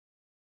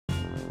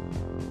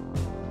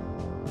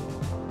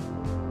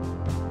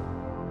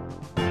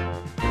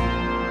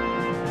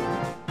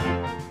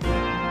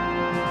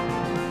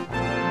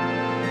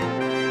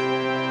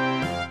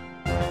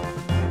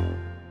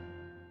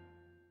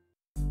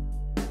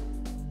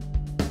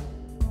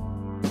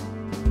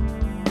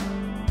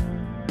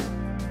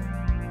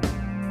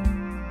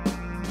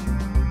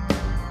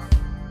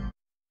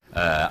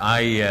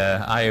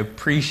I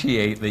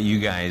appreciate that you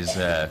guys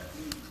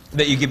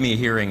that you give me a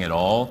hearing at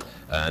all.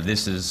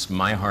 This is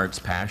my heart's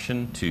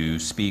passion to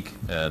speak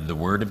the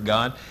Word of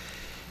God.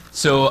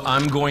 So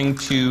I'm going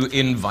to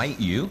invite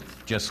you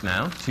just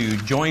now to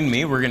join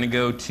me. We're going to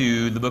go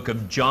to the book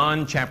of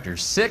John, chapter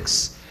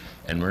 6,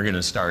 and we're going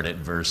to start at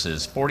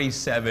verses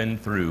 47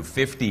 through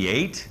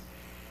 58,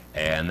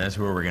 and that's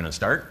where we're going to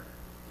start.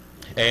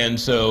 And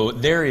so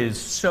there is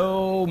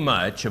so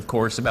much, of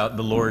course, about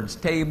the Lord's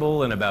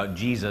table and about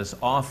Jesus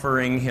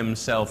offering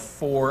himself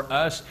for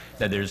us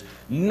that there's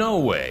no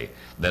way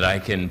that I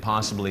can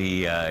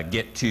possibly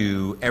get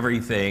to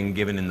everything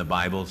given in the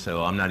Bible,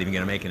 so I'm not even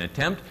going to make an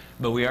attempt.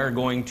 But we are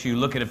going to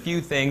look at a few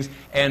things.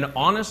 And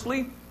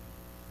honestly,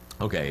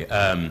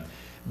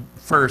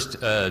 first,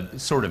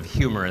 sort of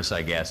humorous,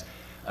 I guess.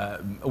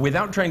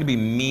 Without trying to be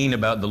mean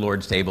about the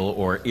Lord's table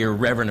or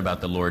irreverent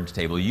about the Lord's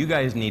table, you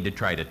guys need to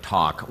try to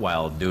talk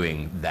while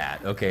doing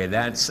that. Okay,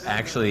 that's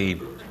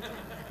actually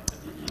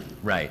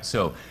right.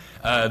 So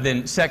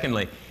then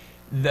secondly,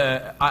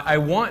 I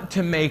want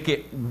to make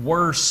it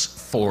worse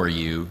for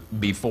you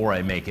before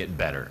I make it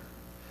better.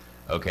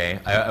 Okay,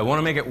 I want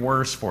to make it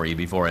worse for you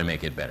before I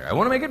make it better. I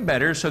want to make it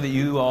better so that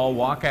you all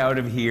walk out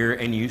of here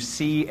and you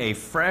see a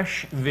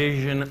fresh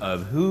vision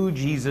of who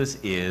Jesus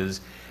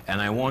is. And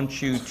I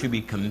want you to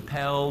be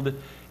compelled,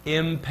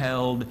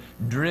 impelled,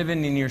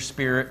 driven in your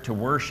spirit to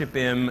worship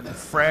him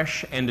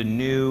fresh and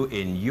anew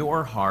in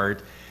your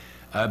heart.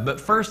 But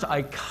first,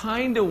 I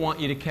kind of want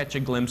you to catch a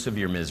glimpse of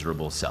your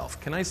miserable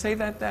self. Can I say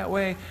that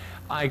way?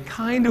 I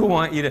kind of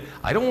want you to,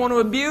 I don't want to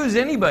abuse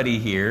anybody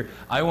here.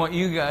 I want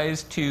you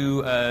guys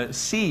to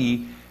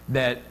see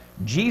that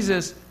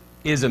Jesus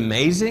is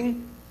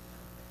amazing,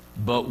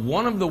 but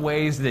one of the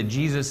ways that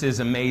Jesus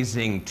is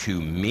amazing to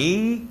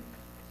me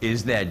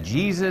is that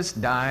Jesus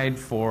died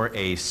for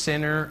a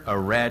sinner, a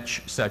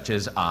wretch such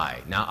as I.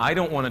 Now, I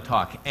don't want to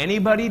talk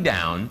anybody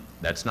down.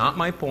 That's not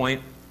my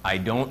point. I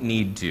don't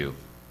need to.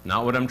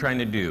 Not what I'm trying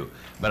to do.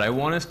 But I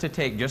want us to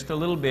take just a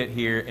little bit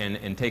here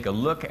and take a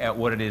look at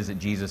what it is that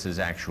Jesus is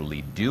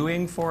actually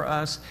doing for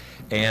us.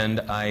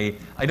 And I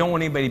don't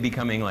want anybody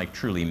becoming like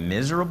truly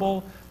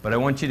miserable, but I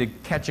want you to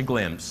catch a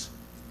glimpse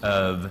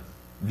of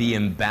the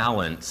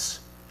imbalance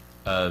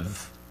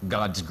of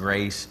God's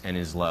grace and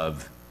his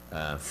love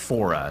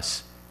for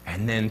us,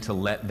 and then to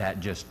let that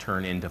just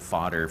turn into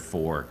fodder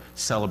for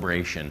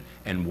celebration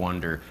and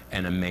wonder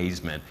and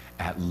amazement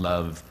at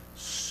love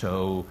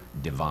so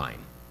divine.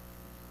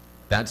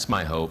 That's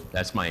my hope.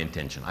 That's my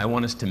intention. I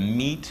want us to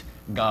meet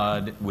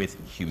God with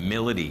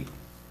humility.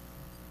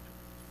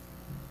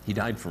 He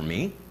died for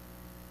me.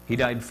 He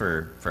died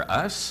for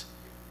us.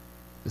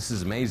 This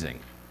is amazing.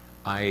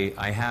 I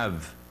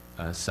have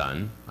a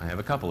son. I have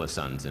a couple of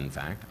sons, in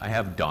fact. I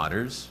have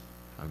daughters.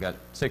 I've got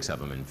 6 of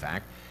them, in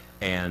fact.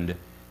 And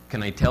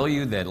can I tell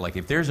you that, like,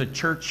 if there's a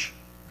church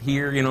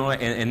here, you know,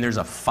 and there's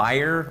a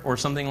fire or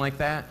something like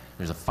that,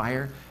 there's a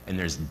fire and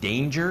there's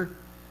danger,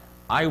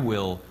 I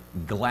will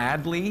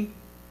gladly,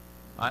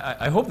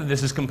 I hope that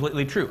this is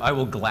completely true, I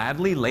will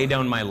gladly lay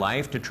down my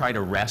life to try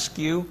to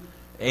rescue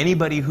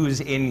anybody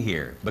who's in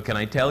here. But can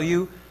I tell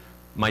you,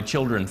 my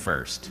children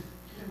first.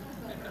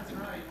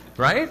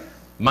 Right?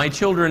 My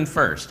children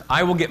first.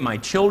 I will get my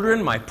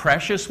children, my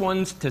precious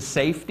ones, to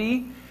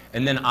safety,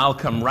 and then I'll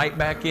come right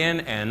back in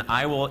and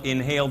I will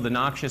inhale the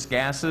noxious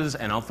gases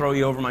and I'll throw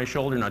you over my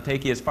shoulder and I'll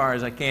take you as far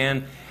as I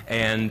can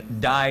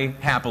and die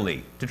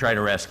happily to try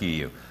to rescue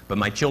you. But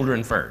my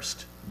children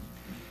first.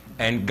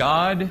 And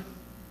God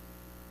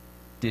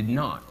did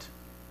not.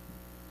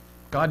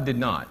 God did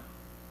not.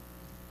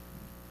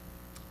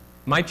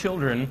 My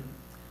children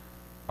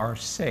are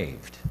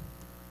saved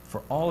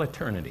for all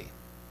eternity.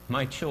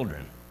 My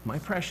children, my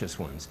precious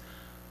ones,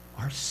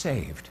 are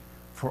saved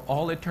for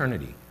all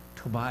eternity.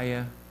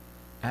 Tobiah,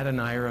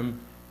 Adoniram,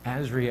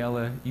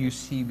 Azriela,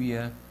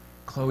 Eusebia,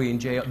 Chloe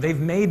and Jael. They've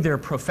made their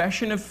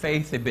profession of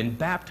faith. They've been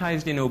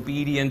baptized in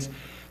obedience.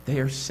 They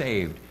are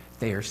saved.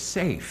 They are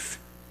safe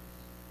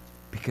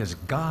because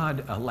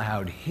God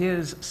allowed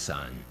his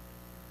son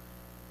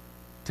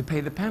to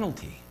pay the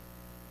penalty,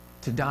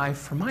 to die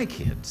for my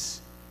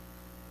kids.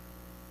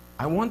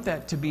 I want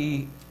that to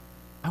be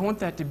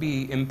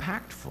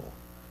impactful.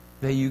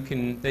 That you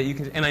can,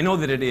 and I know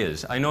that it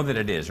is. I know that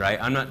it is, right?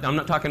 I'm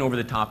not talking over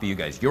the top of you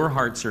guys. Your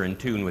hearts are in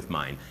tune with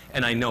mine,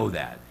 and I know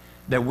that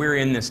we're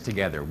in this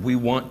together. We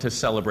want to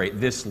celebrate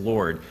this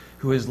Lord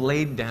who has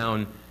laid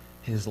down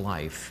his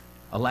life,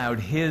 allowed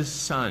his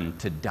son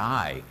to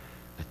die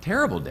a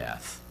terrible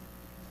death,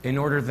 in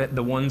order that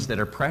the ones that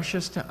are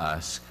precious to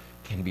us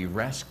can be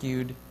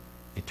rescued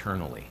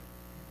eternally.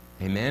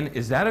 Amen?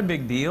 Is that a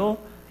big deal?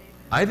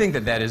 I think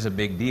that is a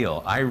big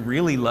deal. I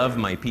really love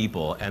my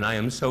people, and I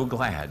am so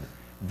glad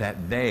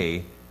that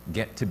they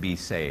get to be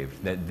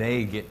saved, that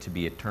they get to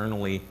be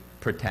eternally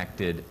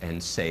protected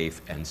and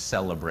safe and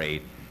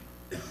celebrate.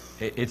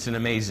 It's an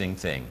amazing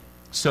thing.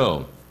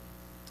 So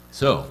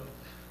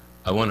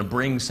I want to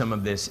bring some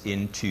of this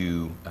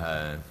into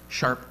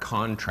sharp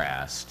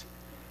contrast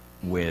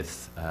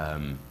with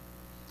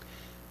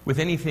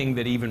anything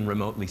that even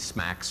remotely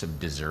smacks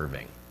of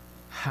deserving.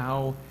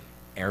 How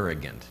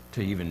arrogant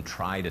to even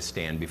try to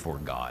stand before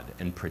God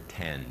and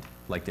pretend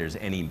like there's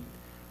any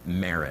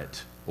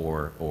merit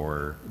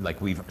or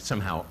like we've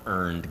somehow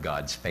earned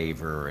God's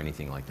favor or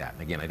anything like that.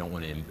 And again, I don't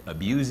want to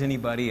abuse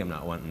anybody. I'm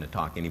not wanting to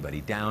talk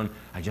anybody down.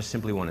 I just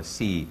simply want to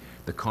see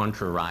the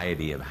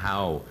contrariety of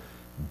how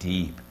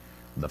deep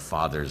the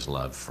Father's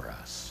love for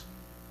us,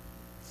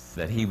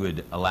 that he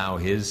would allow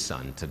his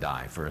Son to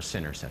die for a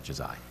sinner such as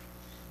I.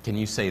 Can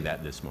you say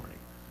that this morning?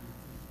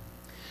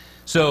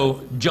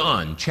 So,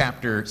 John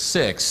chapter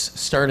 6,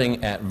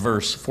 starting at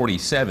verse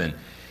 47,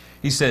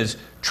 he says,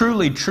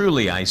 "Truly,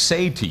 truly, I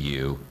say to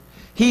you,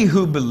 he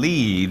who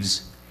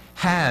believes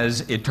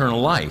has eternal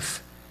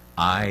life.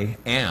 I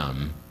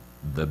am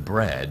the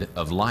bread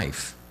of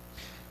life.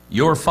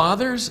 Your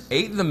fathers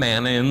ate the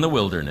manna in the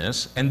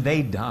wilderness, and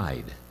they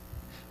died.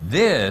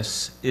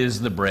 This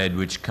is the bread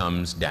which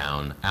comes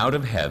down out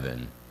of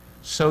heaven,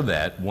 so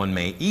that one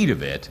may eat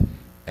of it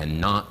and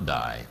not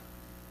die.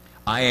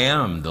 I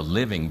am the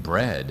living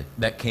bread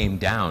that came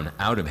down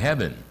out of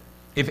heaven.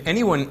 If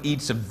anyone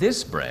eats of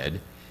this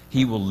bread,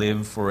 he will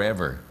live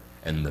forever.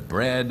 And the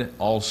bread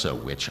also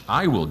which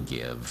I will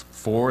give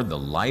for the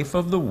life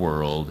of the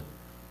world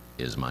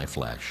is my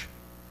flesh."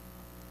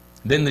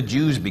 Then the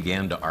Jews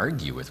began to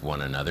argue with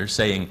one another,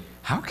 saying,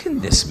 "How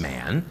can this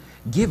man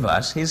give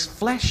us his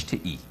flesh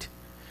to eat?"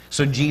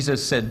 So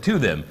Jesus said to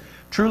them,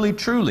 "Truly,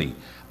 truly,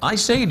 I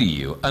say to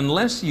you,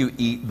 unless you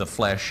eat the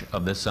flesh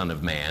of the Son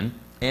of Man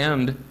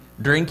and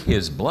drink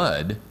his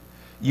blood,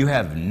 you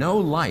have no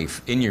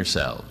life in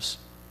yourselves.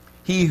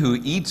 He who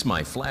eats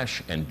my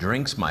flesh and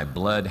drinks my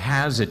blood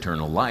has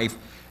eternal life,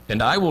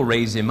 and I will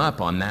raise him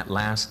up on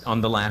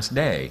the last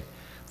day.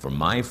 For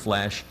my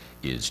flesh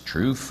is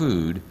true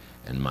food,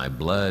 and my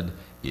blood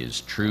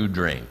is true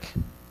drink.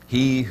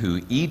 He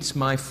who eats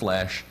my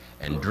flesh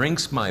and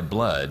drinks my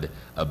blood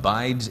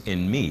abides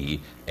in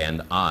me,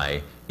 and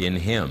I in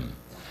him.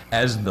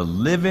 As the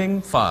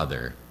living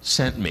Father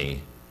sent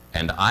me,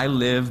 and I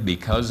live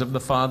because of the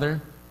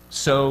Father,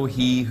 so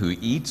he who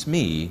eats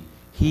me,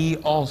 he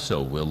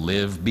also will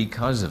live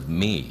because of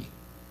me.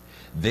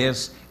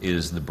 This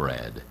is the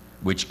bread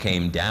which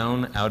came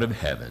down out of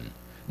heaven,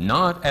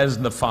 not as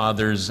the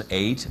fathers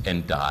ate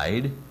and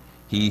died.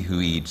 He who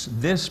eats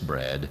this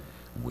bread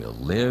will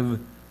live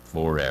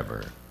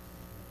forever."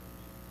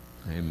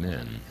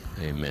 Amen.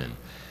 Amen.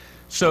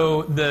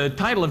 So the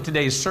title of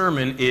today's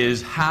sermon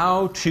is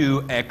How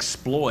to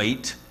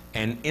Exploit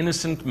an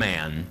Innocent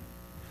Man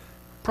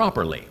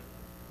Properly.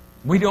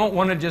 We don't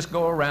want to just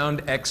go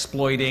around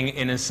exploiting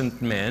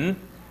innocent men,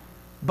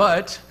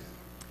 but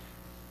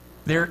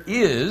there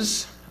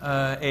is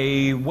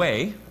a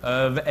way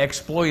of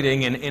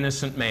exploiting an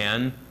innocent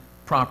man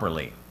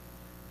properly.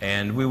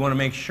 And we want to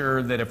make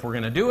sure that if we're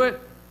going to do it,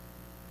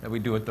 that we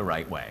do it the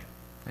right way.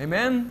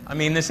 Amen? I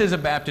mean, this is a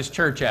Baptist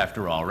church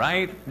after all,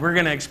 right? We're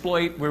going to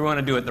exploit, we want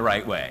to do it the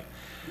right way.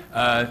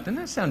 Doesn't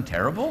that sound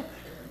terrible?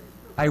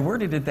 I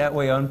worded it that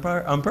way on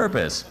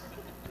purpose.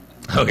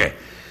 Okay.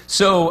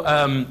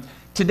 So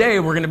today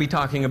we're going to be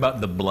talking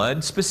about the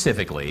blood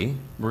specifically.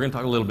 We're going to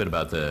talk a little bit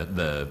about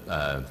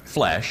the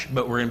flesh,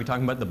 but we're going to be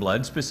talking about the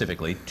blood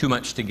specifically. Too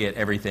much to get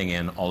everything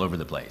in all over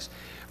the place.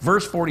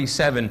 Verse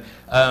 47,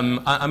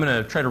 I'm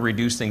going to try to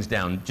reduce things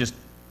down just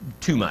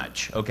too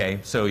much, okay?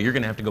 So you're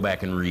going to have to go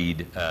back and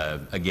read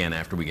again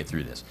after we get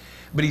through this.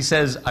 But he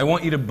says, I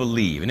want you to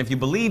believe. And if you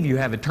believe, you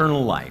have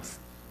eternal life.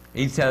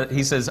 He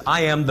says,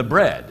 I am the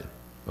bread.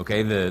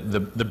 Okay,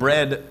 the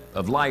bread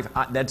of life,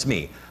 that's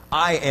me.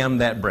 I am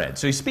that bread.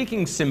 So he's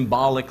speaking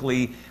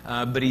symbolically,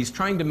 but he's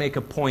trying to make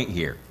a point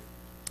here.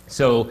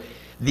 So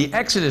the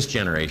Exodus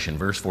generation,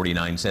 verse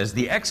 49 says,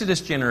 the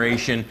Exodus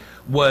generation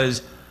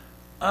was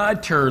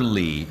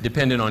utterly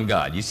dependent on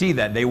God. You see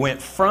that? They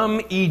went from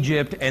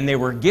Egypt and they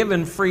were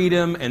given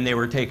freedom and they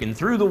were taken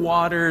through the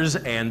waters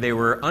and they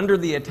were under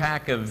the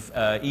attack of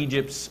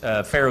Egypt's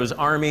Pharaoh's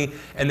army,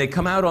 and they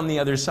come out on the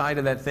other side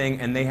of that thing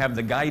and they have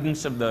the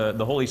guidance of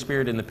the Holy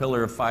Spirit in the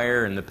pillar of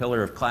fire and the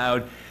pillar of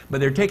cloud, but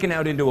they're taken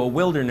out into a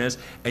wilderness.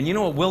 And you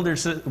know what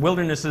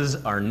wildernesses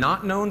are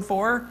not known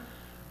for?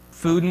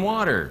 Food and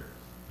water.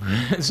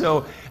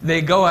 So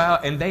they go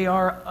out and they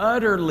are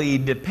utterly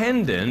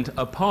dependent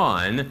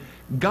upon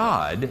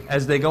God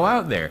as they go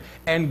out there.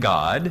 And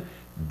God,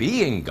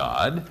 being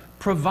God,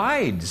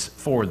 provides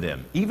for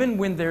them, even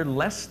when they're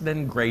less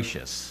than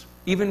gracious,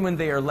 even when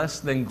they are less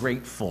than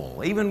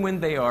grateful, even when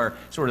they are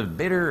sort of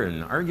bitter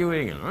and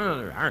arguing,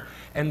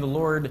 and the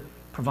Lord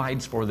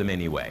provides for them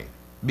anyway,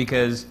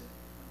 because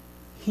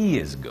He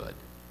is good.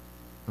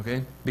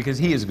 Okay? Because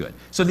He is good.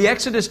 So the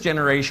Exodus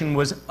generation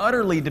was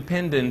utterly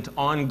dependent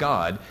on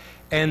God,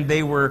 and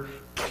they were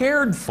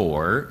cared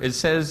for. It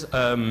says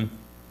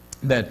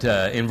that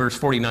in verse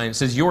 49, it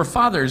says, your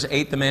fathers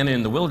ate the manna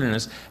in the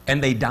wilderness,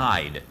 and they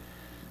died.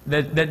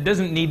 That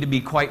doesn't need to be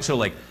quite so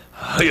like,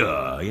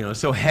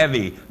 so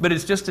heavy, but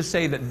it's just to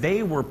say that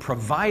they were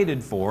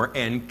provided for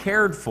and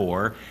cared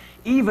for,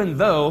 even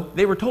though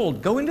they were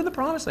told, go into the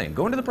promised land,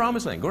 go into the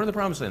promised land, go into the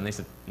promised land. And they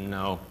said,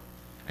 no.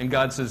 And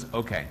God says,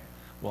 okay,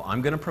 well,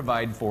 I'm going to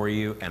provide for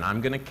you, and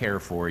I'm going to care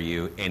for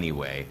you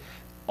anyway.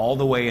 all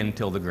the way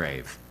until the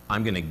grave.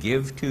 I'm going to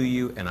give to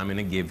you, and I'm going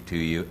to give to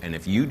you. And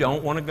if you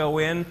don't want to go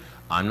in,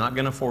 I'm not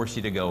going to force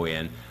you to go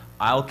in.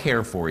 I'll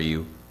care for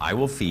you. I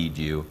will feed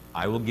you.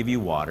 I will give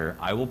you water.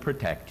 I will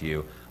protect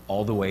you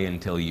all the way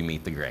until you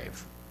meet the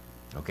grave.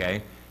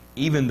 Okay?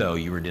 Even though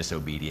you were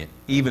disobedient,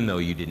 even though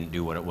you didn't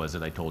do what it was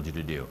that I told you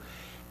to do.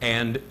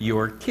 And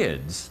your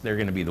kids, they're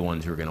going to be the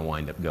ones who are going to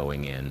wind up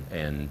going in.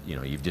 And, you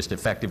know, you've just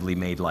effectively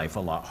made life a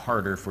lot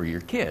harder for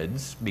your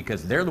kids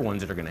because they're the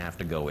ones that are going to have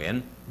to go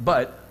in.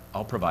 But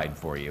I'll provide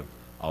for you.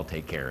 I'll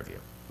take care of you.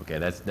 Okay,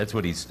 that's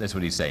what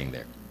he's saying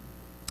there.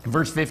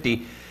 Verse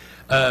 50,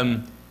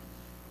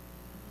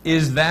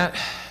 is that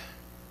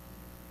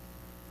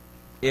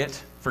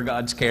it for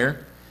God's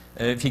care?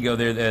 If you go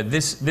there,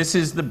 this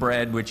is the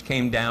bread which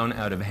came down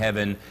out of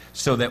heaven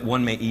so that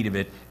one may eat of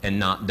it and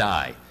not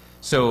die.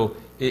 So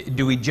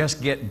do we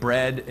just get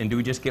bread and do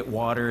we just get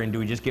water and do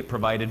we just get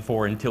provided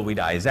for until we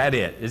die? Is that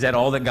it? Is that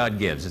all that God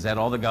gives? Is that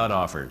all that God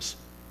offers?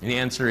 And the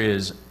answer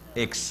is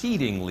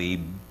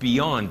exceedingly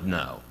beyond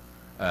no.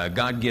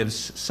 God gives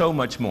so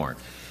much more.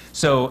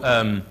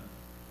 So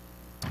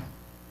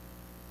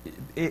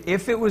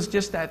if it was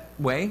just that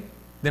way,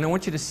 then I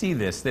want you to see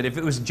this, that if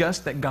it was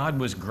just that God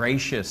was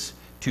gracious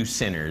to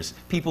sinners,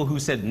 people who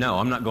said, no,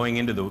 I'm not going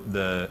into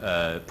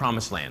the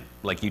promised land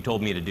like you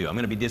told me to do. I'm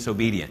going to be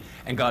disobedient.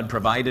 And God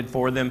provided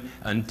for them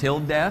until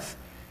death.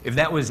 If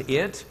that was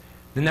it,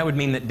 then that would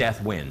mean that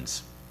death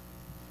wins.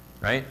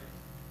 Right?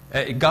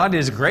 God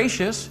is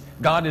gracious.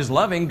 God is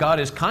loving. God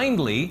is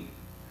kindly.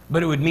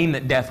 But it would mean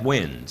that death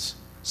wins.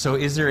 So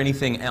is there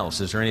anything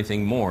else? Is there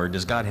anything more?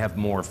 Does God have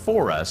more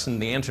for us?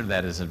 And the answer to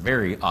that is a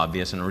very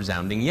obvious and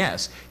resounding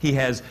yes. He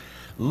has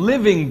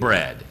living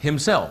bread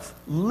himself.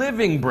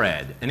 Living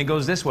bread. And it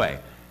goes this way.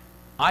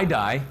 I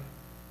die,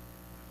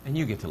 and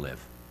you get to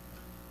live.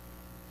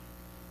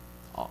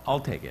 I'll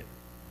take it.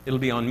 It'll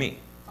be on me.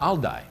 I'll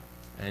die,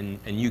 and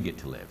you get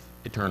to live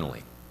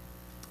eternally.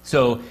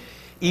 So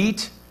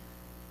eat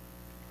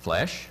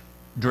flesh,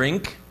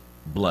 drink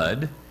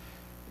blood,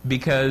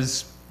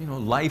 because, you know,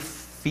 life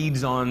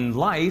feeds on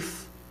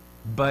life,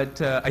 but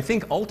I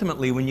think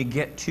ultimately when you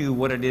get to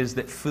what it is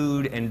that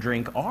food and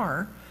drink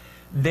are,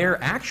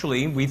 they're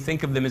actually, we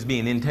think of them as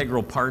being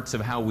integral parts of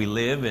how we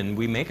live, and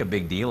we make a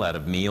big deal out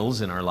of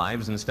meals in our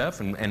lives and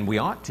stuff, and we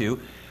ought to,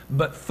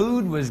 but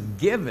food was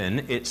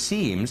given, it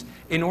seems,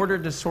 in order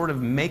to sort of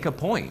make a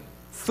point.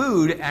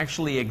 Food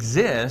actually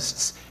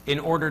exists in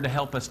order to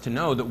help us to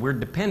know that we're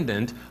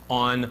dependent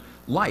on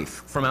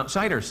life from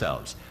outside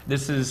ourselves.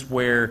 This is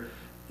where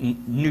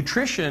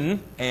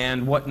nutrition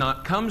and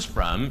whatnot comes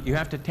from. You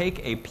have to take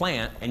a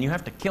plant and you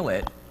have to kill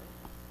it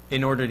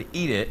in order to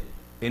eat it,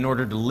 in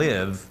order to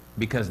live,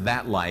 because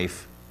that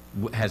life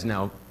has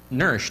now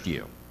nourished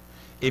you.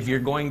 If you're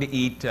going to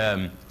eat,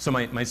 so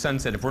my son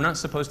said, if we're not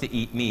supposed to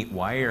eat meat,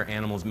 why are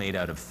animals made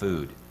out of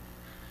food?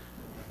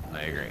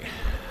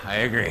 I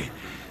agree.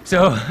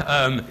 So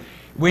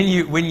when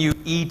you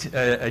eat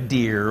a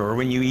deer, or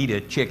when you eat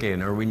a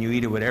chicken, or when you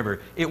eat a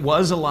whatever, it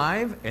was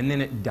alive and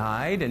then it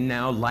died, and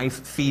now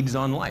life feeds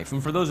on life.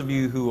 And for those of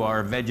you who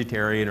are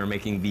vegetarian or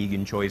making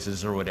vegan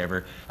choices or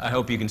whatever, I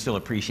hope you can still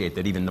appreciate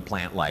that even the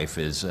plant life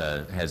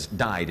has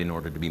died in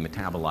order to be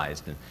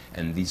metabolized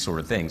and these sort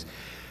of things.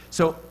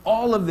 So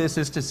all of this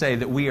is to say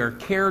that we are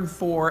cared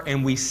for,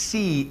 and we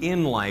see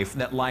in life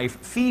that life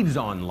feeds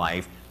on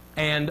life.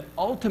 And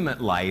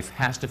ultimate life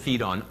has to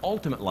feed on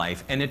ultimate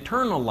life, and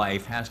eternal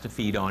life has to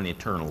feed on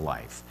eternal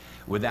life.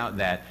 Without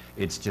that,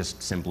 it's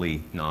just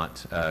simply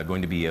not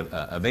going to be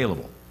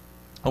available.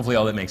 Hopefully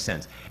all that makes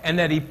sense. And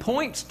that he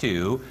points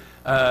to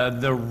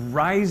the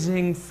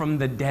rising from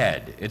the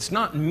dead. It's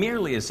not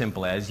merely as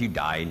simple as you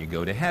die and you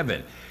go to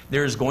heaven.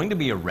 There's going to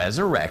be a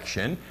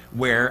resurrection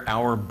where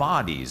our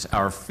bodies,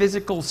 our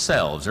physical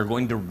selves, are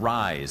going to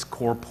rise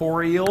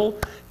corporeal,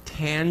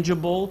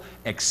 tangible,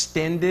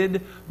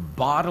 extended,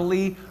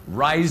 bodily,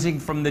 rising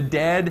from the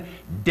dead.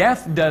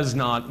 Death does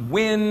not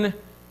win,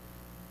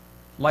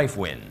 life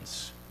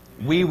wins.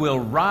 We will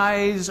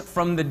rise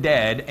from the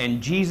dead,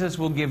 and Jesus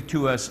will give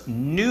to us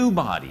new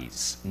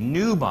bodies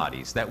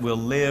that will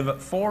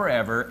live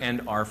forever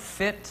and are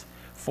fit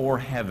for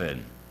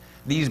heaven.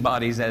 These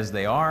bodies as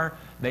they are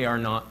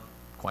not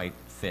quite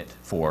fit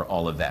for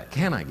all of that.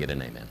 Can I get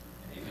an amen?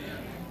 Amen.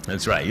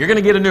 That's right. You're going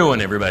to get a new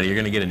one, everybody. You're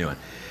going to get a new one.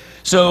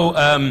 So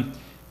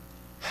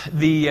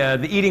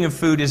the eating of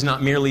food is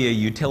not merely a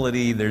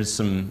utility. There's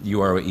some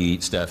you are what you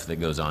eat stuff that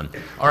goes on.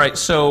 All right,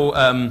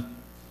 so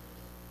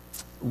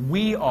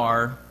we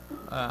are,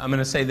 I'm going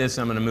to say this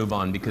and I'm going to move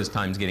on because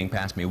time's getting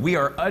past me. We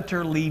are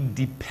utterly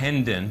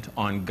dependent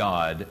on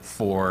God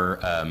for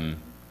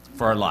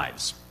our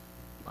lives.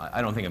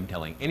 I don't think I'm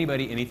telling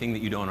anybody anything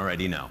that you don't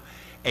already know.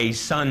 A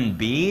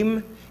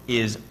sunbeam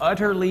is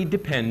utterly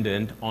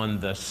dependent on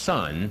the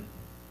sun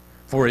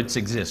for its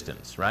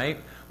existence, right?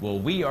 Well,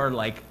 we are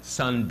like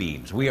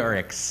sunbeams. We are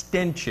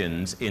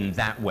extensions in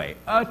that way.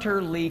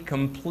 Utterly,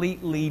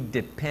 completely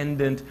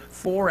dependent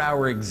for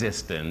our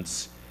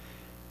existence,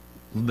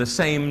 the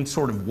same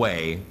sort of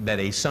way that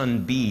a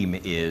sunbeam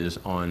is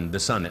on the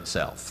sun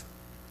itself.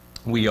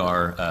 We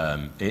are,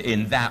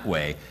 in that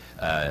way,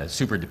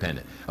 super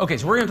dependent. Okay,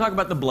 so we're going to talk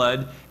about the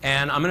blood,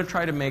 and I'm going to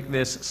try to make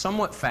this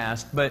somewhat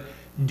fast, but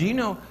do you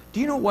know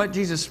what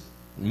Jesus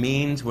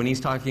means when he's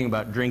talking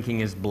about drinking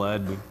his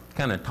blood? We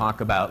kind of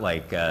talk about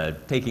like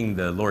taking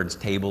the Lord's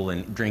table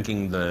and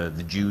drinking the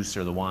juice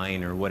or the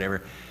wine or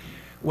whatever.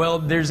 Well,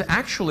 there's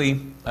actually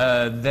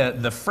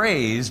the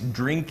phrase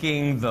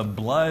drinking the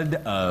blood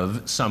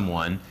of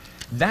someone.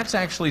 That's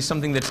actually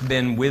something that's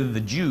been with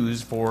the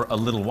Jews for a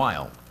little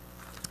while.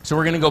 So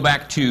we're going to go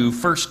back to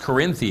 1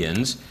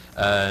 Corinthians,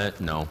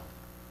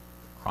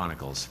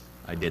 Chronicles.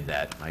 I did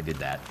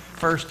that.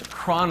 1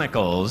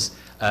 Chronicles,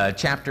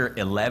 chapter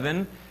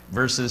 11,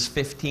 verses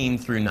 15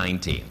 through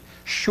 19.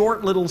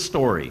 Short little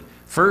story.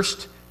 1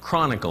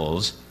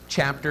 Chronicles,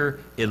 chapter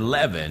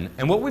 11.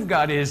 And what we've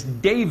got is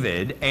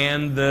David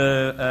and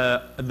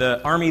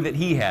the army that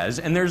he has.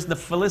 And there's the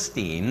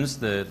Philistines,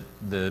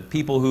 the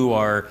people who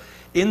are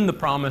in the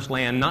promised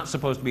land, not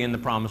supposed to be in the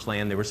promised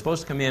land. They were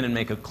supposed to come in and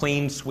make a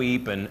clean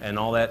sweep and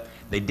all that.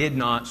 They did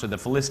not, so the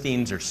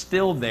Philistines are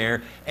still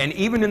there. And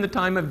even in the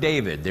time of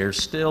David, they're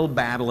still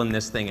battling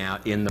this thing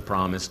out in the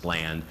promised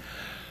land.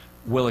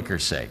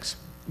 Willikers' sakes.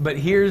 But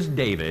here's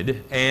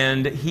David,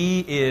 and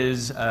he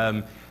is,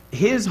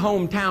 his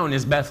hometown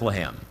is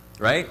Bethlehem,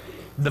 right?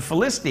 The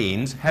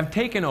Philistines have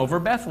taken over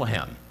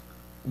Bethlehem,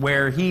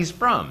 where he's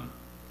from.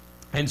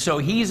 And so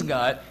he's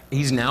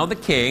now the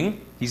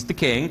king,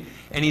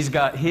 and he's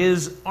got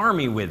his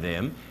army with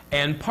him,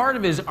 and part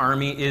of his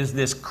army is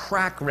this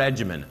crack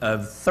regiment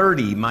of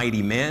 30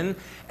 mighty men,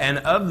 and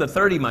of the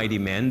 30 mighty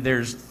men,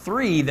 there's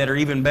 3 that are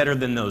even better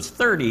than those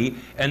 30,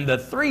 and the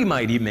 3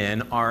 mighty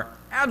men are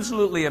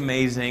absolutely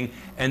amazing,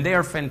 and they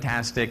are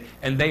fantastic,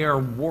 and they are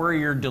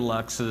warrior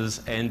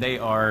deluxes, and they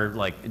are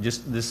like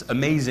just this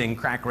amazing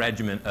crack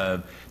regiment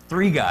of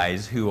 3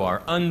 guys who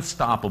are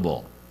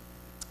unstoppable.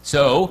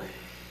 So,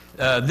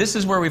 this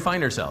is where we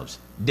find ourselves.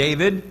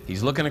 David,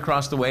 he's looking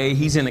across the way.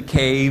 He's in a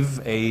cave,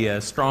 a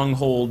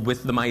stronghold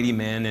with the mighty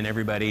men and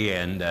everybody,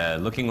 and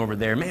looking over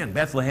there. Man,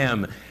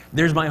 Bethlehem,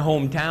 there's my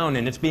hometown,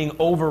 and it's being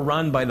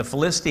overrun by the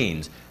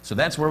Philistines. So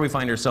that's where we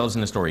find ourselves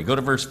in the story. Go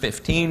to verse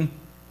 15.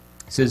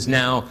 It says,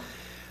 "Now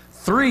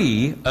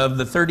 3 of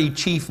the 30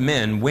 chief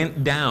men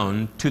went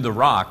down to the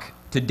rock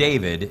to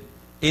David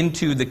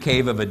into the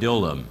cave of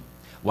Adullam,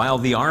 while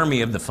the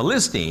army of the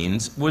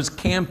Philistines was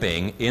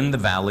camping in the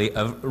valley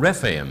of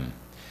Rephaim.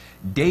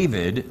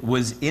 David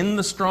was in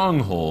the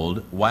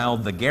stronghold, while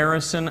the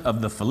garrison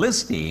of the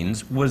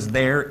Philistines was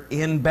there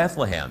in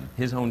Bethlehem,"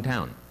 his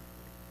hometown.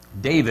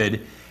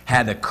 "David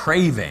had a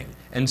craving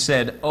and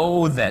said,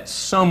 'Oh, that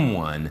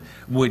someone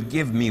would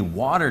give me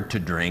water to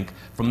drink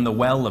from the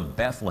well of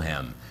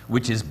Bethlehem,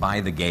 which is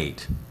by the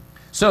gate.'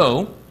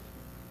 So,"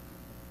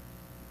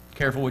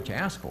 careful what you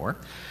ask for,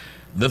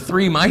 "the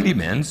 3 mighty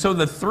men," so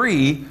the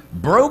 3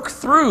 "broke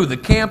through the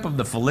camp of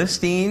the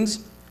Philistines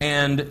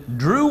and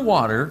drew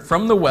water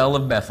from the well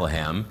of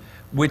Bethlehem,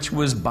 which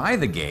was by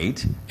the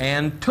gate,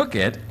 and took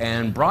it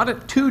and brought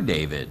it to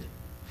David.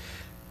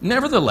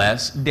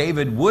 Nevertheless,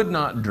 David would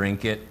not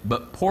drink it,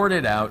 but poured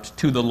it out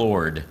to the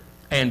Lord.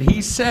 And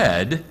he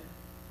said,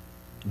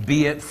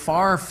 'Be it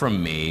far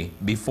from me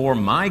before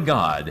my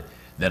God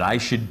that I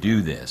should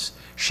do this.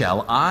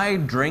 Shall I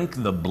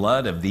drink the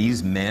blood of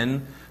these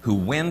men who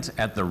went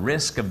at the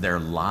risk of their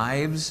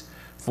lives?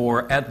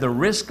 For at the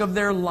risk of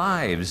their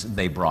lives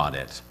they brought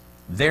it.'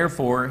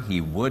 Therefore he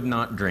would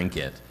not drink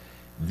it.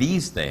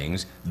 These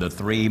things the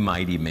 3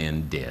 mighty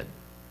men did."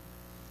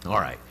 All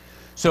right.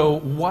 So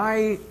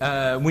why,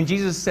 when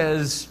Jesus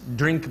says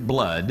drink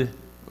blood,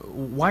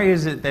 why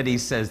is it that he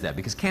says that?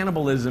 Because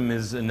cannibalism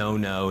is a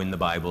no-no in the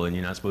Bible, and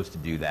you're not supposed to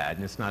do that,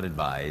 and it's not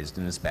advised,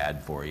 and it's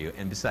bad for you.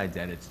 And besides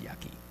that, it's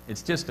yucky.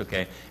 It's just,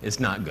 okay, it's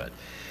not good.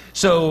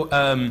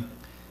 So,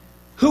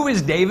 who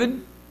is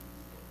David?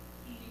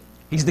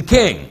 He's the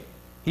king.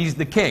 He's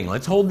the king.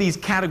 Let's hold these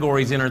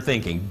categories in our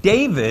thinking.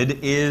 David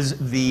is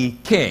the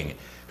king.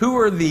 Who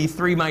are the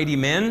 3 mighty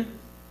men?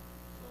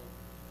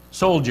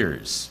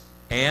 Soldiers.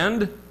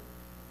 And?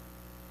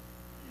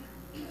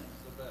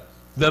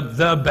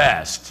 The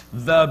best.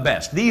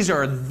 These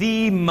are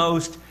the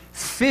most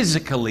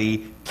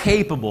physically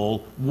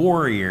capable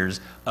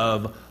warriors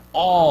of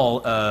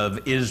all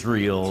of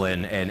Israel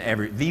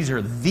these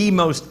are the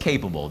most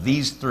capable,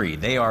 these 3.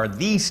 They are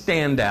the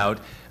standout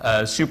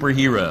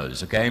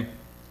superheroes, okay?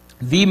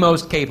 The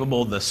most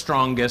capable, the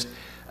strongest,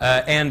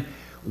 and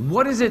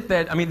what is it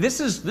that, I mean, this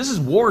is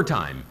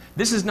wartime.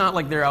 This is not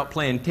like they're out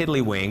playing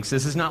tiddlywinks.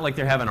 This is not like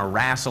they're having a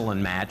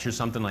wrestling match or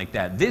something like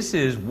that. This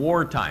is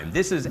wartime.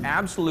 This is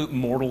absolute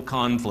mortal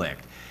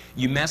conflict.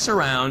 You mess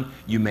around,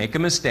 you make a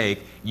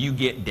mistake, you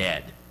get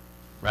dead,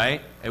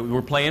 right?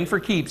 We're playing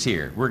for keeps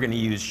here. We're going to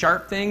use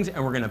sharp things,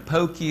 and we're going to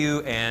poke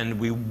you, and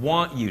we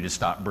want you to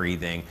stop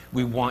breathing.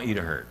 We want you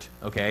to hurt,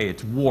 okay?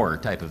 It's war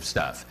type of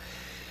stuff.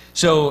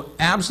 So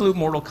absolute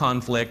mortal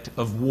conflict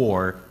of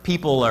war.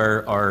 People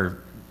are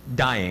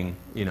dying,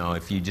 you know,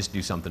 if you just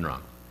do something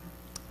wrong.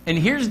 And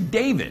here's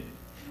David.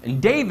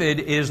 And David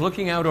is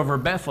looking out over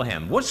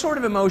Bethlehem. What sort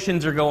of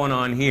emotions are going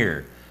on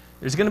here?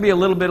 There's going to be a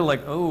little bit of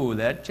like, oh,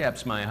 that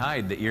chaps my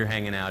hide that you're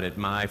hanging out at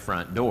my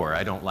front door.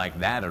 I don't like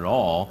that at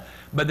all.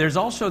 But there's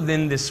also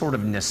then this sort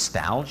of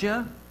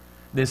nostalgia,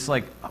 this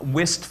like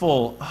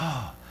wistful,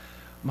 oh,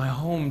 my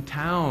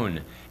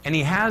hometown. And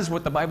he has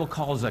what the Bible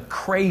calls a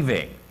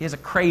craving. He has a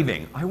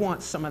craving. I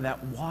want some of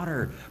that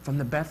water from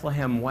the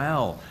Bethlehem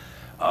well.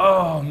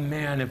 Oh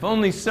man, if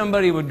only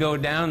somebody would go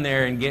down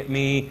there and get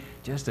me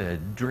just a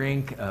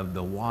drink of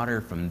the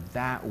water from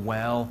that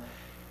well.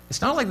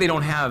 It's not like they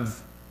don't have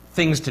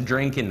things to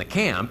drink in the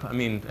camp. I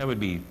mean, that would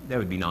be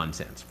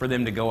nonsense for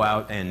them to go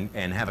out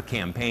and have a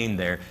campaign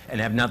there and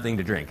have nothing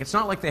to drink. It's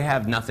not like they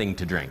have nothing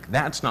to drink.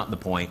 That's not the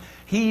point.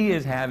 He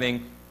is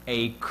having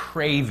a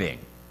craving.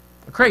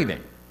 A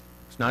craving.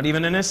 It's not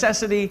even a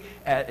necessity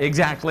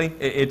exactly.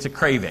 It's a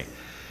craving.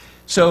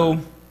 So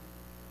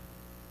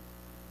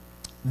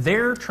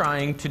they're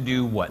trying to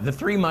do what? The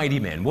three mighty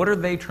men, what are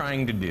they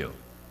trying to do?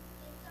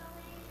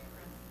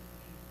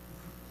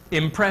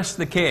 Impress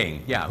the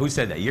king. Yeah, who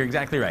said that? You're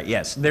exactly right.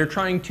 Yes, they're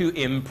trying to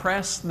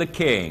impress the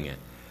king.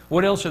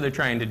 What else are they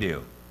trying to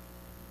do?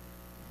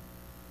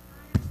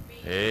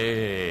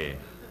 Hey,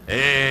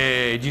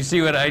 did you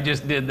see what I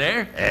just did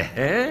there?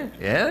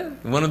 Yeah,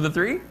 one of the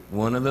three?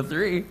 One of the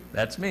three.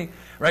 That's me.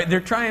 Right,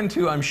 they're trying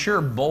to, I'm sure,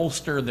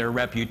 bolster their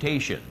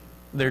reputation.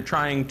 They're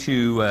trying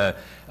to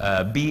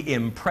be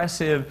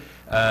impressive.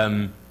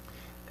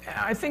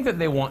 I think that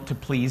they want to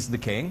please the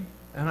king.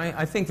 And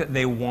I think that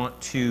they want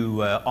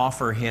to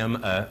offer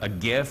him a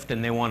gift,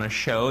 and they want to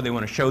show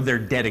their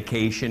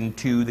dedication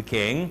to the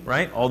king,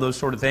 right? All those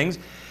sort of things.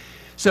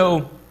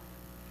 So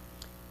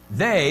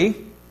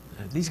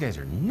these guys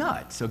are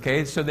nuts,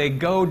 okay? So they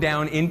go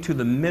down into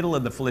the middle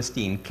of the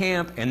Philistine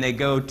camp, and they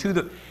go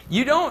to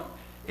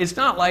it's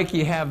not like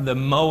you have the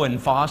Moen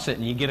faucet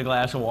and you get a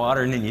glass of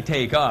water and then you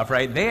take off,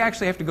 right? They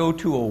actually have to go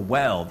to a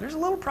well. There's a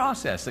little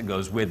process that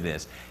goes with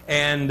this.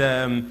 And,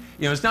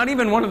 it's not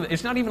even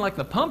like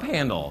the pump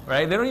handle,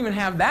 right? They don't even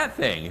have that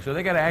thing. So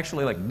they got to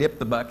actually like dip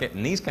the bucket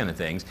and these kind of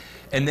things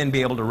and then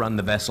be able to run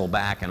the vessel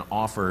back and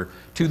offer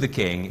to the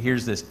king,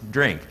 here's this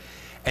drink.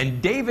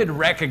 And David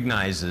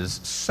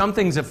recognizes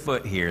something's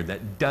afoot here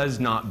that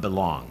does not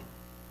belong.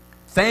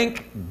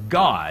 Thank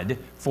God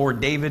for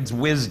David's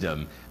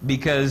wisdom,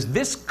 because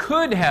this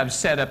could have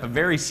set up a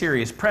very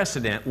serious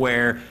precedent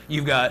where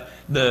you've got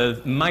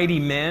the mighty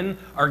men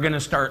are going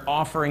to start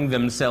offering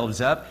themselves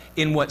up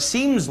in what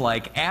seems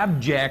like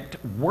abject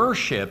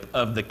worship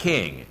of the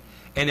king.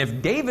 And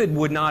if David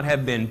would not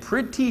have been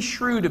pretty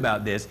shrewd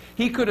about this,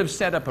 he could have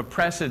set up a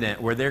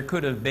precedent where there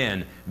could have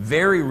been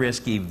very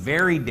risky,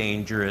 very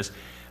dangerous,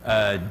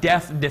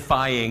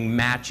 death-defying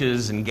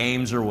matches and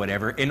games or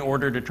whatever in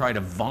order to try to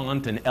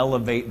vaunt and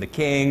elevate the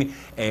king.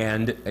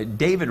 And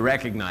David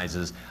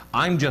recognizes,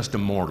 I'm just a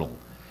mortal.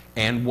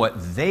 And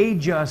what they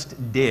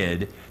just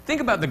did,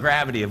 think about the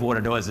gravity of what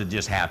it was that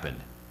just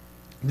happened.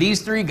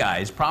 These three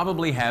guys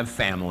probably have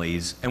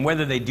families, and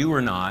whether they do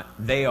or not,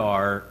 they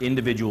are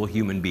individual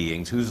human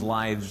beings whose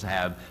lives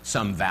have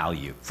some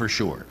value, for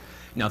sure.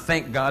 Now,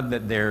 thank God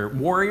that they're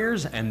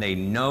warriors and they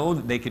know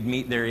that they could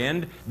meet their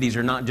end. These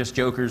are not just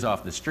jokers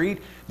off the street.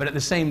 But at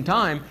the same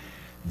time,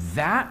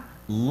 that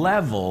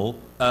level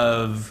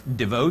of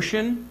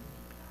devotion,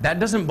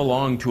 that doesn't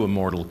belong to a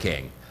mortal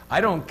king.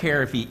 I don't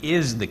care if he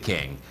is the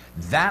king.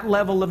 That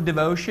level of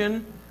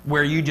devotion,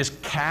 where you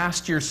just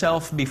cast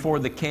yourself before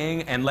the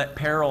king and let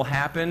peril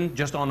happen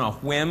just on a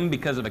whim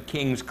because of a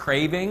king's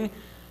craving,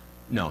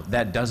 no,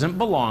 that doesn't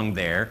belong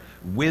there.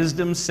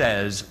 Wisdom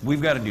says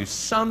we've got to do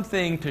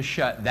something to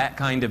shut that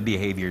kind of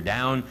behavior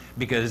down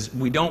because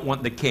we don't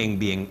want the king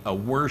being a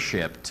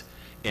worshipped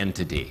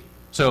entity.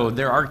 So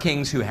there are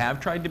kings who have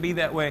tried to be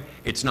that way.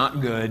 It's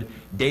not good.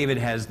 David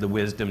has the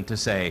wisdom to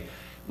say,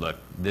 look,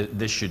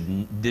 this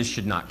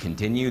should not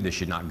continue. This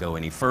should not go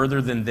any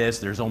further than this.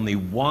 There's only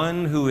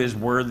one who is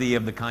worthy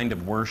of the kind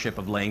of worship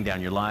of laying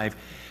down your life.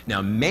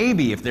 Now,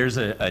 maybe if there's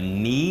a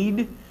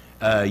need,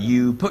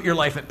 you put your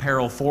life at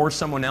peril for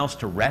someone else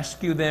to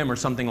rescue them or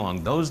something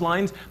along those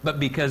lines, but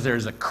because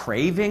there's a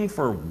craving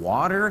for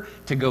water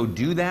to go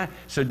do that.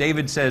 So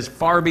David says,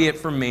 far be it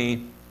from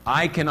me.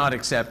 I cannot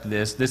accept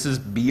this. This is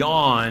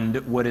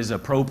beyond what is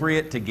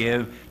appropriate to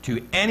give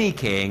to any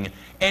king,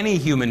 any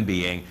human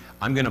being.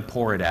 I'm going to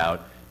pour it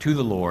out to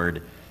the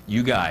Lord.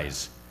 You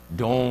guys,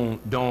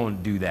 don't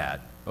do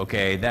that.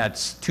 Okay,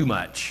 that's too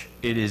much.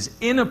 It is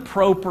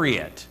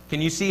inappropriate. Can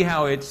you see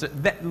how it's...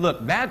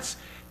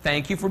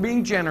 Thank you for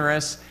being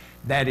generous.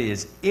 That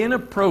is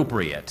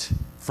inappropriate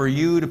for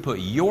you to put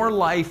your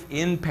life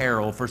in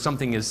peril for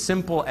something as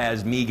simple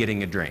as me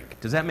getting a drink.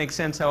 Does that make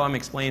sense how I'm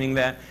explaining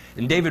that?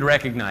 And David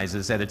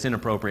recognizes that it's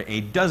inappropriate, and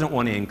he doesn't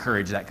want to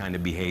encourage that kind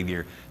of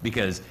behavior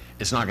because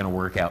it's not going to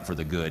work out for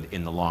the good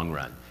in the long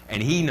run.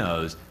 And he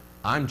knows,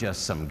 I'm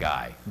just some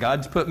guy.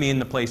 God's put me in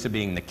the place of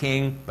being the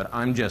king, but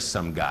I'm just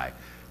some guy.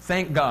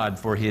 Thank God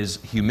for his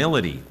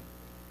humility.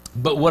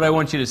 But what I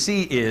want you to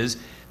see is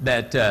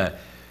that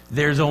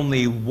there's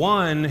only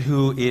one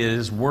who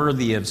is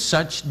worthy of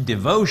such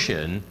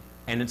devotion,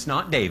 and it's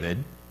not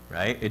David,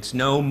 right? It's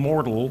no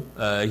mortal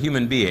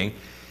human being.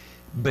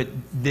 But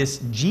this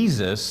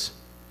Jesus,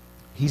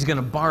 he's going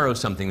to borrow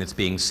something that's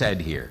being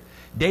said here.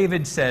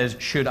 David says,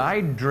 should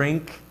I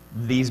drink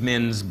these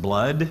men's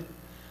blood?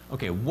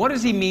 Okay, what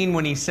does he mean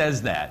when he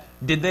says that?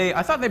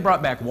 I thought they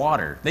brought back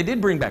water. They did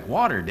bring back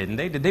water, didn't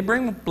they? Did they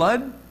bring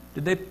blood?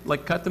 Did they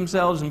like cut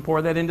themselves and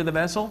pour that into the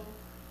vessel?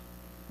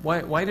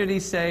 Why did he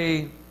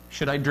say,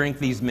 should I drink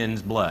these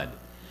men's blood?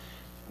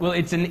 Well,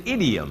 it's an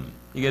idiom.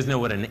 You guys know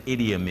what an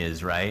idiom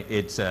is, right?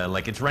 It's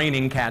like it's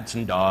raining cats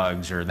and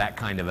dogs, or that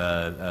kind of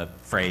a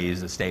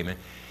phrase, a statement.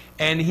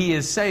 And he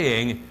is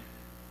saying,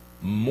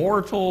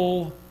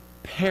 mortal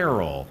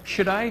peril.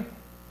 Should I?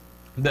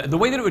 The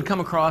way that it would come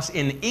across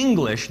in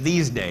English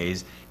these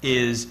days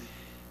is,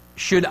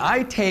 should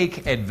I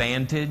take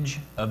advantage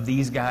of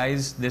these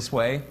guys this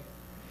way?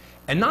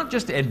 And not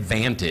just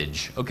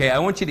advantage. Okay, I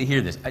want you to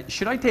hear this.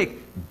 Should I take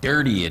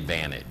dirty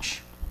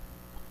advantage?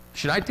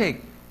 Should I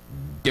take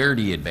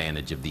dirty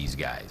advantage of these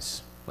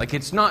guys? Like,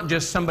 it's not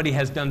just somebody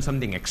has done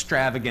something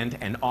extravagant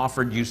and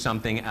offered you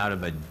something out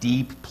of a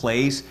deep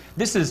place.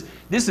 This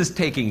is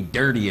taking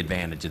dirty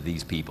advantage of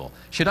these people.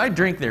 Should I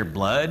drink their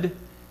blood?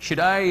 Should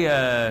I,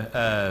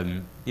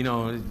 you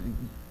know,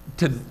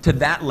 to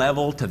that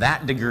level, to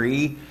that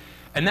degree?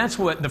 And that's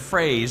what the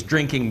phrase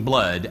drinking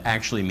blood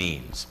actually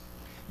means.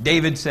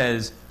 David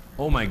says,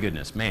 oh my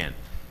goodness, man,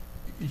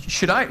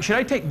 should I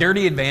take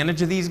dirty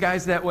advantage of these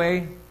guys that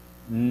way?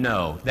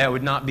 No, that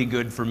would not be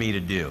good for me to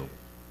do.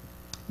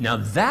 Now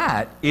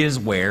that is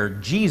where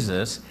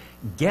Jesus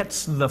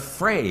gets the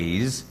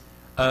phrase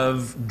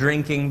of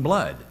drinking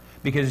blood.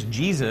 Because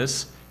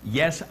Jesus,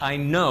 yes, I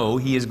know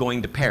he is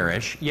going to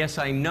perish. Yes,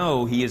 I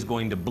know he is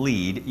going to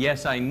bleed.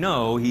 Yes, I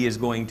know he is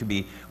going to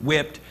be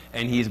whipped,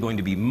 and he is going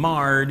to be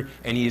marred,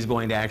 and he is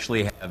going to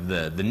actually have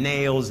the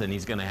nails, and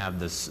he's going to have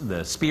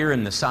the spear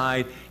in the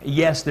side.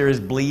 Yes, there is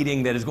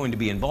bleeding that is going to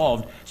be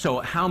involved.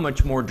 So how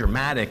much more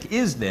dramatic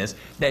is this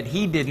that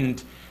he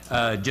didn't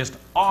just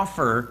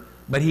offer,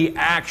 but he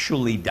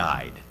actually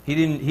died. He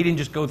didn't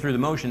just go through the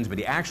motions, but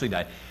he actually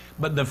died.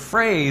 But the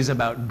phrase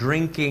about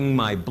drinking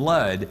my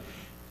blood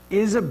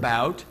is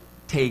about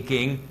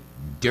taking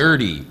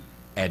dirty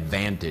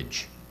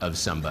advantage of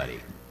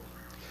somebody.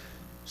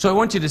 So I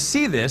want you to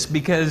see this,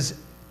 because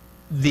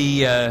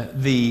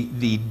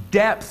the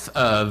depth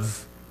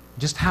of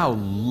just how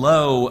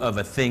low of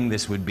a thing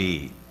this would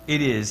be.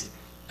 It is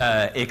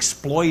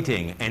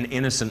exploiting an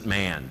innocent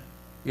man.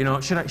 You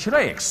know, should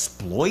I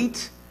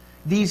exploit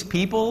these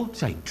people?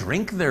 Should I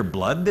drink their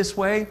blood this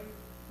way?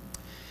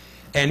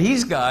 And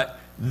he's got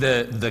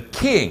the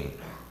king.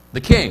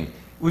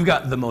 We've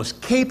got the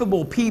most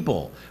capable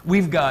people.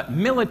 We've got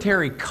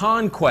military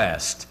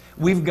conquest.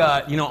 We've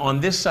got, you know, on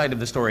this side of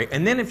the story.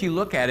 And then if you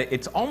look at it,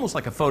 it's almost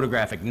like a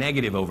photographic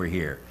negative over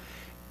here.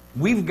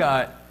 We've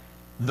got,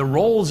 the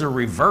roles are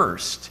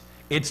reversed.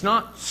 It's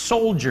not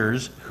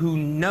soldiers who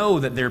know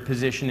that their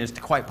position is to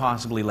quite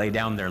possibly lay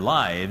down their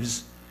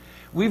lives.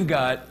 We've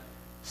got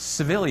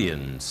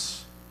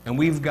civilians, and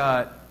we've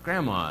got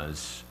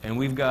grandmas, and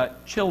we've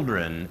got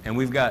children, and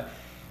we've got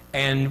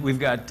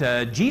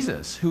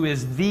Jesus, who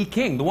is the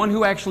king, the one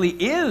who actually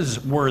is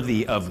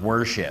worthy of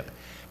worship.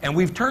 And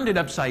we've turned it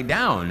upside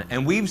down,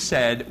 and we've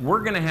said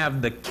we're going to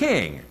have the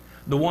king,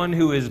 the one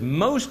who is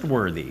most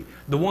worthy,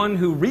 the one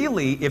who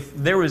really, if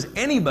there was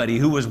anybody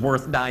who was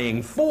worth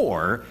dying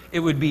for,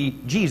 it would be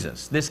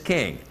Jesus, this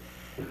king.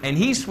 And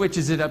he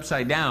switches it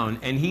upside down,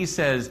 and he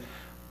says,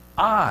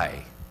 I'm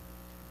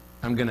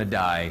going to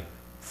die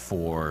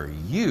for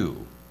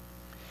you.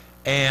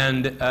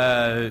 And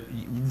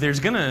there's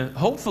going to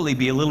hopefully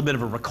be a little bit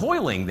of a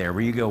recoiling there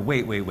where you go,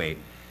 wait.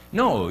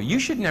 No, you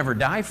should never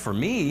die for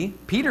me.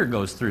 Peter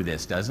goes through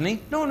this, doesn't he?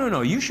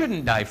 No, you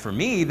shouldn't die for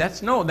me.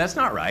 That's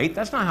not right.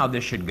 That's not how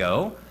this should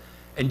go.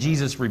 And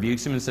Jesus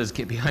rebukes him and says,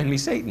 get behind me,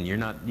 Satan. You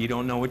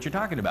don't know what you're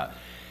talking about.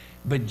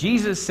 But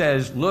Jesus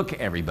says, look,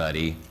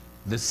 everybody,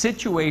 the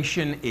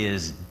situation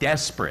is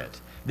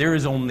desperate. There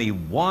is only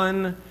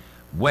one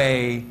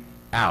way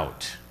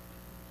out.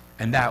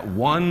 And that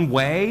one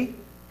way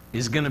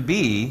is going to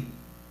be,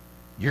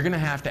 you're going to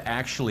have to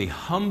actually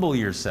humble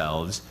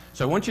yourselves.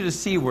 So I want you to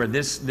see where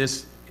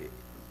this,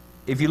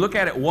 if you look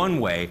at it one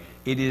way,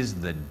 it is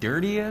the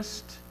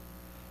dirtiest,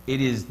 it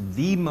is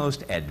the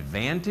most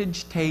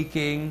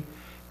advantage-taking,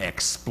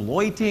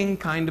 exploiting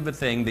kind of a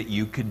thing that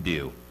you could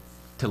do,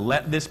 to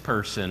let this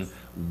person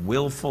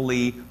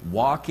willfully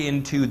walk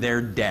into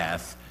their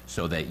death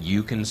so that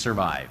you can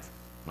survive.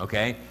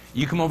 Okay?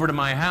 You come over to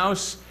my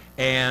house,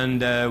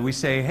 and we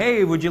say,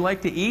 hey, would you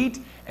like to eat?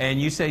 And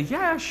you say,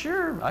 yeah,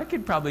 sure, I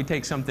could probably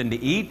take something to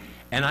eat.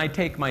 And I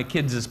take my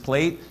kids'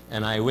 plate,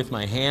 and with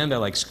my hand, I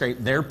like scrape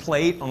their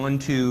plate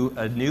onto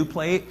a new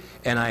plate.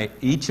 And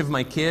each of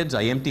my kids,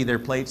 I empty their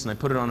plates, and I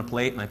put it on a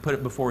plate, and I put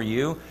it before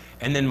you.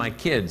 And then my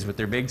kids, with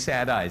their big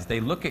sad eyes, they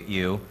look at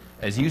you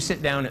as you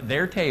sit down at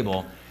their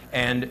table,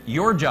 and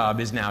your job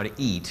is now to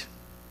eat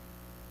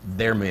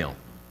their meal.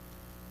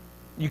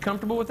 You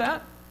comfortable with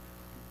that?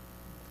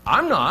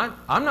 I'm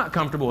not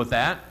comfortable with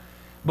that.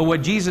 But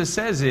what Jesus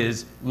says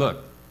is,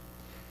 look,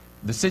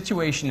 the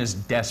situation is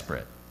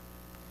desperate.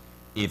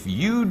 if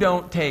you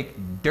don't take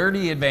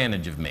dirty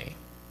advantage of me,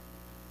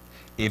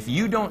 if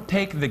you don't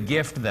take the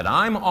gift that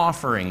I'm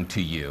offering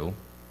to you,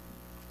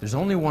 there's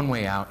only one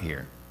way out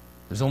here.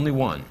 There's only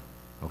one,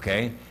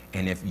 okay?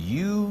 And if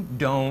you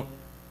don't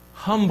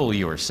humble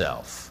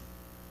yourself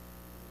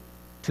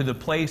to the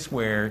place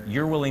where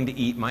you're willing to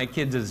eat my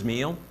kids'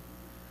 meal,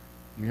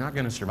 you're not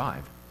going to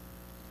survive.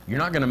 You're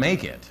not going to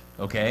make it,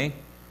 okay?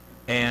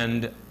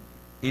 And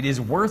it is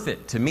worth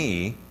it to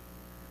me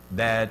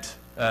that,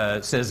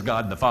 says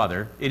God the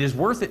Father, it is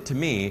worth it to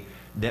me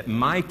that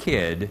my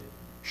kid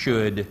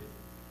should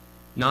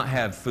not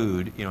have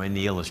food, you know, in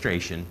the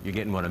illustration. You're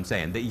getting what I'm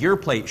saying. That your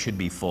plate should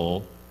be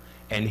full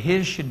and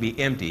his should be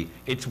empty.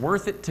 It's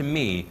worth it to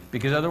me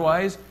because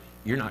otherwise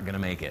you're not going to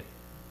make it.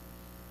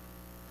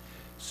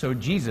 So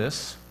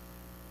Jesus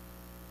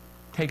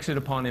takes it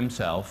upon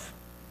himself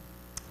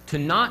to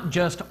not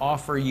just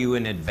offer you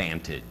an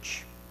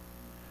advantage,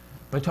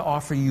 but to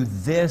offer you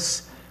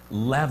this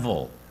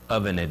level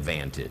of an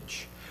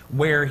advantage,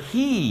 where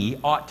he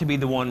ought to be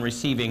the one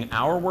receiving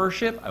our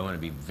worship. I want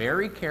to be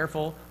very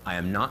careful. I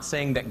am not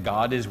saying that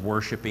God is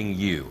worshiping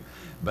you,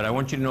 but I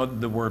want you to know that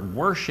the word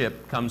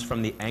worship comes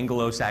from the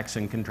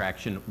Anglo-Saxon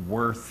contraction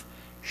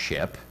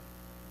worthship.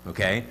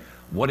 Okay?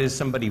 What is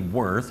somebody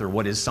worth, or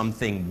what is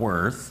something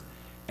worth?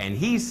 And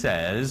he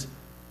says,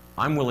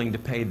 I'm willing to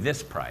pay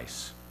this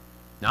price.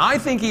 Now, I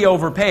think he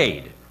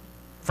overpaid,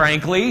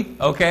 frankly,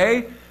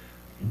 okay?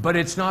 But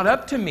it's not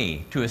up to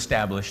me to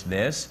establish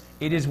this.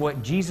 It is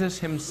what Jesus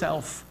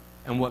himself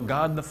and what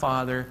God the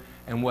Father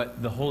and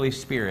what the Holy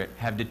Spirit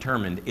have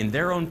determined in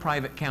their own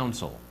private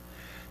counsel,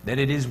 that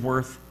it is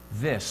worth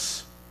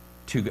this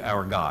to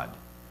our God,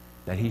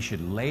 that he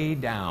should lay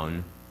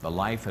down the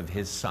life of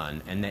his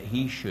Son and that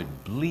he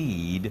should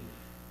bleed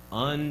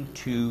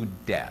unto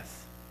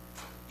death,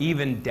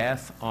 even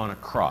death on a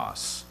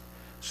cross,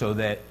 so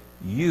that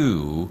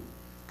you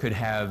could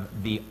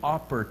have the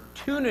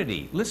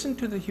opportunity. Listen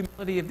to the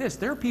humility of this.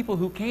 There are people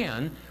who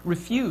can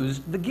refuse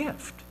the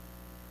gift.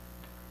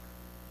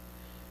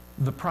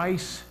 The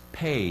price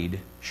paid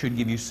should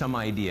give you some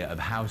idea of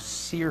how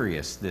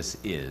serious this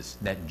is,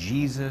 that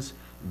Jesus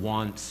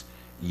wants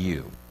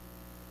you.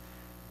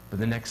 But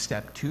the next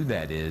step to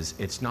that is,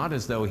 it's not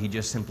as though he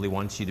just simply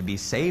wants you to be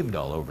saved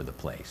all over the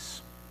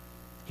place.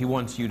 He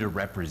wants you to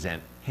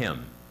represent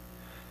him.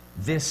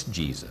 This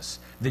Jesus,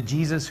 the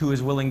Jesus who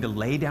is willing to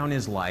lay down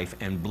his life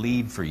and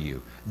bleed for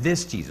you.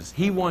 This Jesus,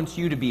 he wants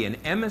you to be an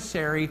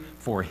emissary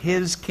for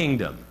his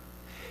kingdom.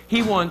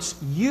 He wants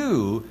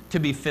you to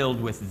be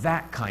filled with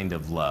that kind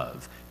of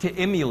love, to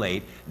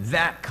emulate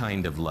that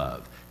kind of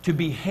love, to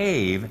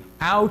behave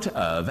out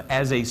of,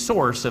 as a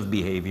source of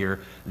behavior,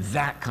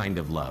 that kind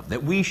of love.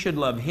 That we should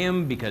love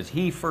him because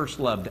he first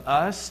loved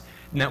us,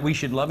 and that we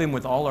should love him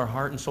with all our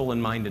heart and soul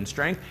and mind and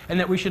strength, and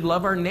that we should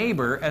love our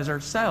neighbor as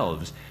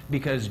ourselves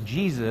because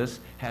Jesus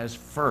has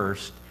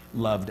first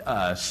loved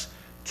us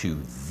to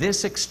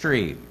this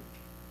extreme.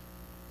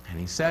 And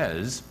he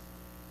says,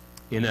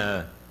 in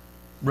a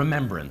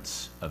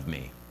remembrance of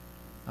me,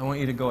 I want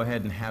you to go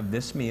ahead and have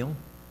this meal,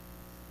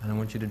 and I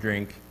want you to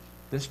drink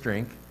this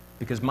drink,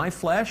 because my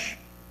flesh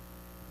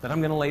that I'm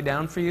going to lay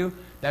down for you,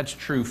 that's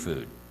true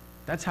food.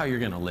 That's how you're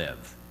going to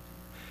live.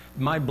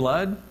 My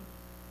blood,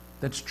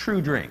 that's true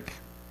drink.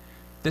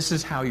 This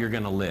is how you're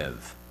going to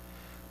live.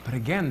 But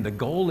again, the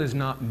goal is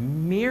not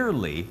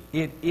merely,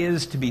 it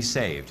is to be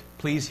saved.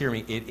 Please hear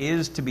me, it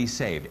is to be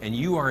saved. And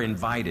you are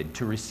invited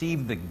to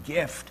receive the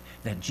gift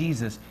that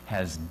Jesus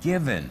has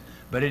given.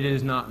 But it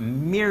is not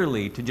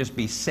merely to just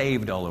be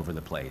saved all over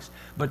the place,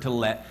 but to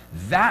let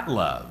that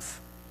love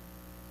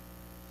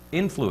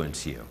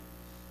influence you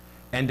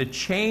and to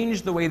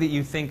change the way that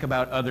you think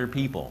about other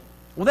people.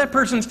 Well, that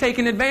person's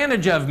taken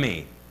advantage of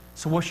me.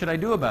 So what should I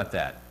do about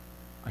that?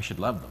 I should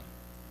love them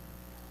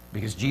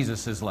because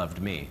Jesus has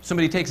loved me.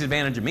 Somebody takes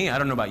advantage of me. I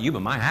don't know about you,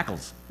 but my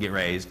hackles get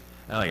raised.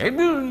 I'm like, hey,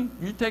 Boone,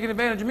 you're taking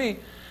advantage of me.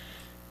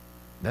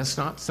 That's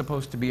not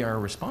supposed to be our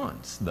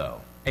response,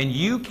 though. And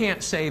you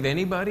can't save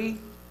anybody.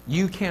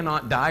 You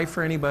cannot die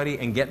for anybody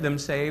and get them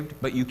saved,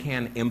 but you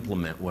can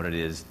implement what it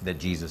is that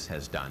Jesus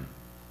has done.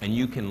 And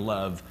you can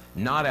love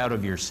not out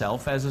of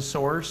yourself as a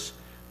source,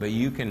 but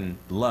you can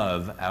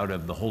love out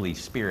of the Holy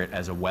Spirit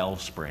as a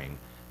wellspring,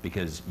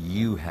 because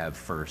you have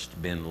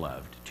first been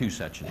loved to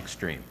such an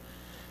extreme.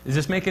 Is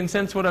this making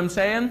sense what I'm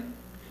saying?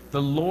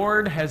 The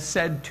Lord has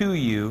said to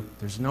you,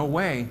 there's no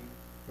way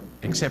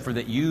except for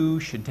that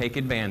you should take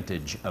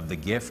advantage of the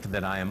gift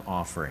that I am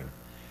offering.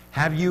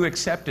 Have you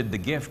accepted the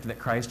gift that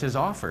Christ has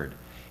offered?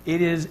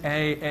 It is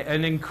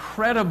an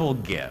incredible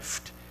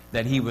gift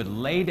that he would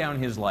lay down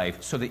his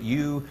life so that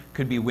you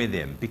could be with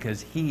him,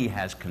 because he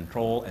has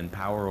control and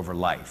power over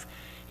life.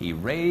 He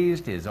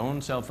raised his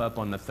own self up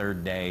on the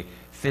third day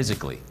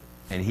physically,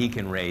 and he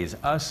can raise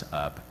us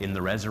up in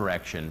the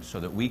resurrection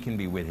so that we can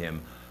be with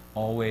him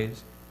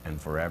always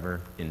and forever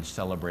in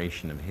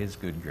celebration of his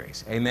good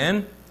grace.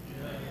 Amen?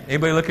 Amen.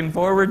 Anybody looking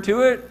forward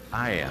to it?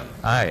 I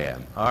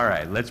am. All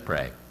right, let's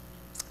pray.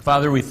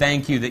 Father, we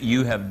thank you that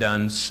you have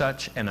done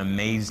such an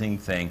amazing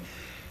thing,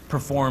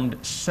 performed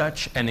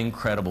such an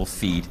incredible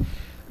feat,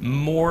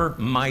 more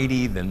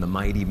mighty than the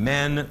mighty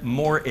men,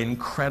 more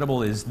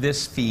incredible is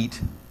this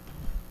feat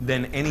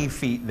than any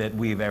feat that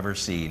we've ever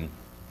seen.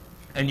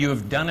 And you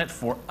have done it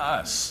for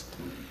us.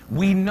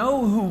 We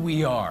know who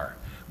we are.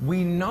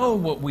 We know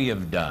what we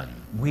have done.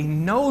 We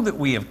know that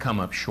we have come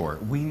up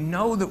short. We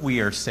know that we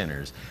are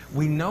sinners.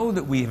 We know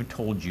that we have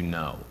told you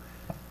no.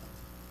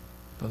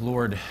 But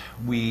Lord,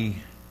 we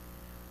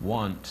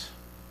want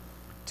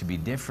to be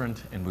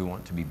different and we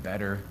want to be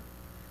better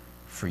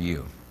for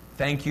you.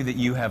 Thank you that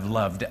you have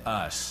loved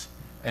us.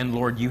 And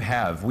Lord, you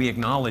have. We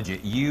acknowledge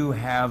it. You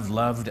have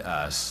loved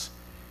us.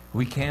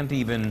 We can't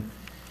even,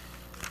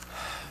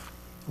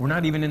 we're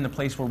not even in the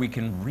place where we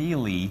can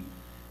really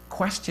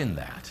question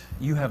that.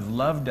 You have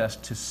loved us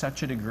to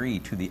such a degree,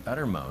 to the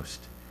uttermost.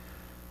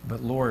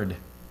 But Lord,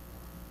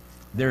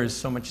 there is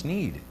so much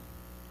need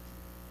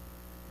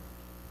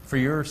for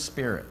your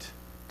Spirit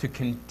to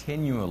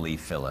continually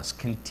fill us,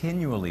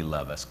 continually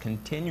love us,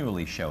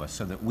 continually show us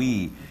so that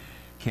we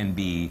can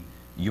be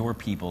your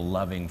people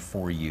loving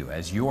for you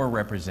as your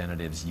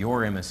representatives,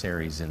 your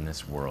emissaries in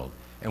this world.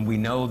 And we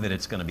know that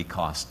it's going to be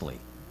costly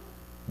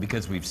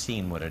because we've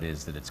seen what it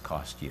is that it's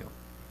cost you.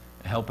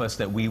 Help us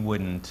that we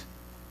wouldn't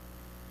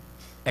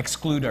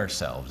exclude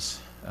ourselves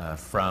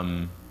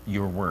from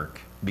your work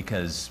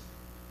because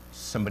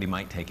somebody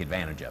might take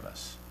advantage of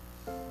us.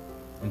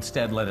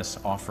 Instead, let us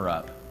offer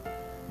up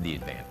the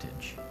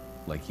advantage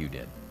like you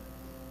did.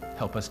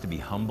 Help us to be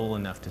humble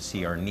enough to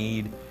see our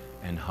need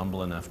and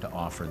humble enough to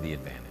offer the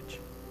advantage.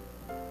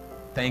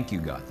 Thank you,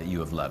 God, that you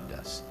have loved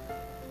us.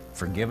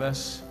 Forgive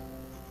us.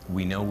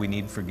 We know we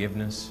need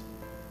forgiveness.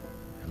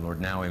 And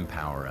Lord, now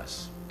empower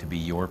us to be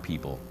your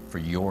people for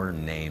your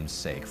name's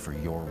sake, for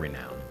your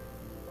renown.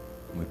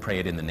 And we pray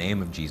it in the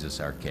name of Jesus,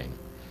 our King.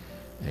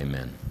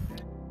 Amen.